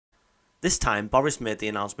This time Boris made the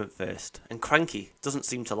announcement first, and Krankie doesn't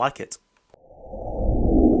seem to like it.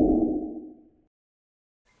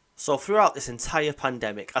 So throughout this entire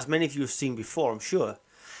pandemic, as many of you have seen before I'm sure,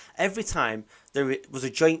 every time there was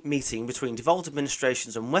a joint meeting between devolved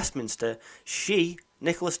administrations and Westminster,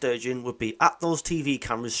 Nicola Sturgeon, would be at those TV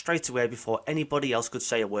cameras straight away before anybody else could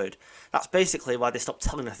say a word. That's basically why they stopped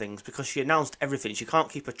telling her things, because she announced everything. She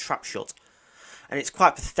can't keep her trap shut. And it's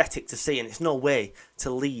quite pathetic to see, and it's no way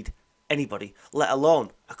to lead anybody, let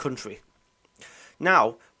alone a country.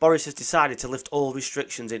 Now, Boris has decided to lift all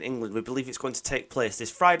restrictions in England. We believe it's going to take place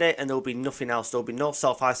this Friday, and there will be nothing else. There will be no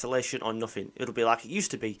self-isolation or nothing. It'll be like it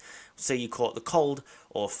used to be. Say you caught the cold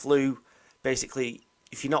or flu. Basically,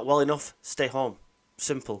 if you're not well enough, stay home.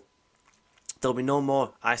 Simple. There'll be no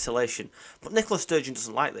more isolation. But Nicola Sturgeon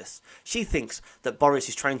doesn't like this. She thinks that Boris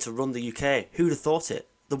is trying to run the UK. Who'd have thought it?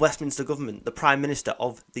 The Westminster government, the Prime Minister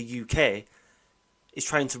of the UK, is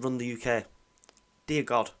trying to run the UK. Dear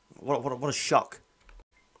God, what a shock.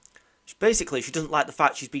 Basically, she doesn't like the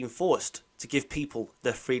fact she's being forced to give people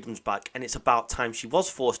their freedoms back, and it's about time she was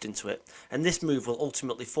forced into it. And this move will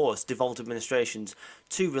ultimately force devolved administrations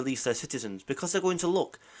to release their citizens, because they're going to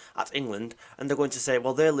look at England and they're going to say,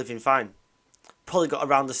 well, they're living fine. Probably got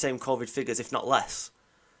around the same COVID figures, if not less.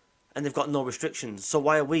 And they've got no restrictions. So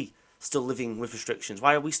why are we still living with restrictions?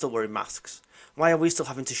 Why are we still wearing masks? Why are we still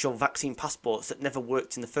having to show vaccine passports that never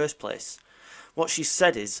worked in the first place? What she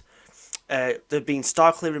said is, they've been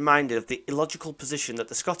starkly reminded of the illogical position that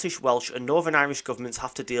the Scottish, Welsh and Northern Irish governments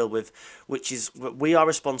have to deal with, which is we are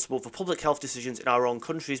responsible for public health decisions in our own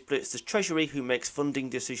countries, but it's the Treasury who makes funding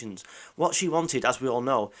decisions. What she wanted, as we all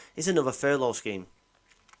know, is another furlough scheme.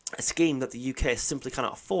 A scheme that the UK simply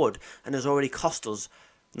cannot afford and has already cost us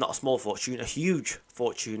not a small fortune, a huge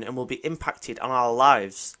fortune, and will be impacted on our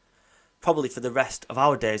lives, probably for the rest of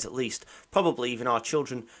our days at least, probably even our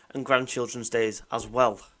children and grandchildren's days as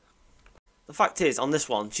well. The fact is, on this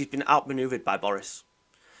one, she's been outmanoeuvred by Boris.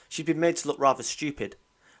 She's been made to look rather stupid,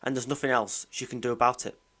 and there's nothing else she can do about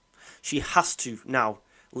it. She has to now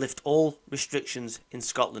lift all restrictions in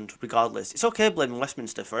Scotland regardless. It's okay blaming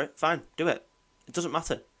Westminster for it, fine, do it. It doesn't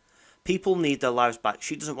matter. People need their lives back.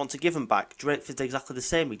 She doesn't want to give them back. Drake is exactly the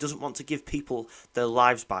same. He doesn't want to give people their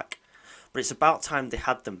lives back. But it's about time they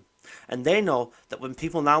had them. And they know that when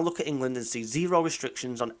people now look at England and see zero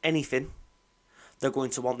restrictions on anything, they're going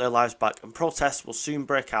to want their lives back, and protests will soon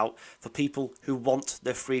break out for people who want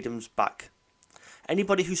their freedoms back.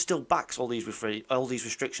 Anybody who still backs all these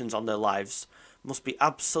restrictions on their lives must be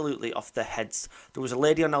absolutely off their heads. There was a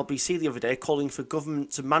lady on LBC the other day calling for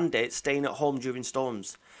government to mandate staying at home during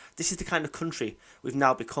storms. This is the kind of country we've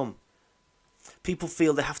now become. People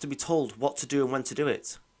feel they have to be told what to do and when to do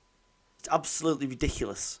it. It's absolutely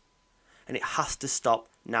ridiculous. And it has to stop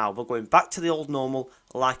now. We're going back to the old normal,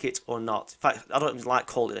 like it or not. In fact, I don't even like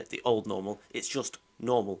calling it the old normal. It's just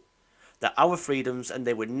normal. They're our freedoms, and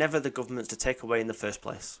they were never the government's to take away in the first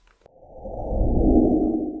place.